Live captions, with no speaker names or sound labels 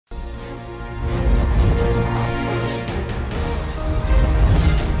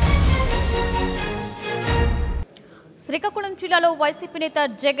శ్రీకాకుళం జిల్లాలో వైసీపీ నేత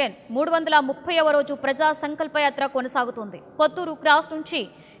జగన్ 330వ రోజు ప్రజా సంకల్ప యాత్ర కొనసాగుతోంది. కొత్తూరు క్రాస్ నుంచి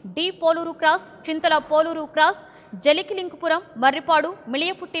డి పోలూరు క్రాస్, చింతల పోలూరు క్రాస్, జలికిలింకుపురం, మర్రిపాడు,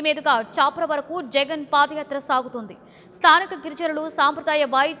 మిలియపుట్టి మీదుగా చాపర వరకు జగన్ పాదయాత్ర సాగుతోంది. స్థానిక గిరిజనులు సాంప్రదాయ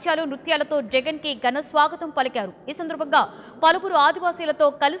వాయిద్యాలు, నృత్యాలతో జగన్ కి ఘన స్వాగతం పలికారు. ఈ సందర్భంగా పలువురు ఆదివాసీలతో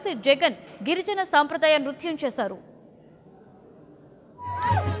కలిసి జగన్ గిరిజన సాంప్రదాయ నృత్యం చేశారు.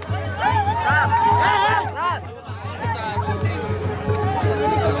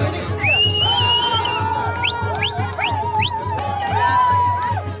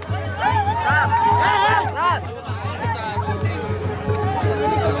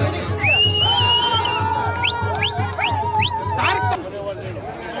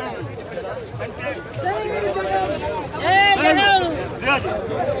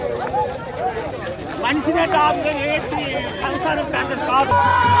 మనిషినే టాప్గా ఏంటి సంసారం పెద్ద కాదు.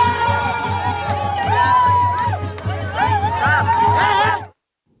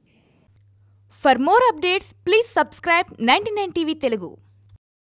 For more updates, please subscribe 99 TV Telugu.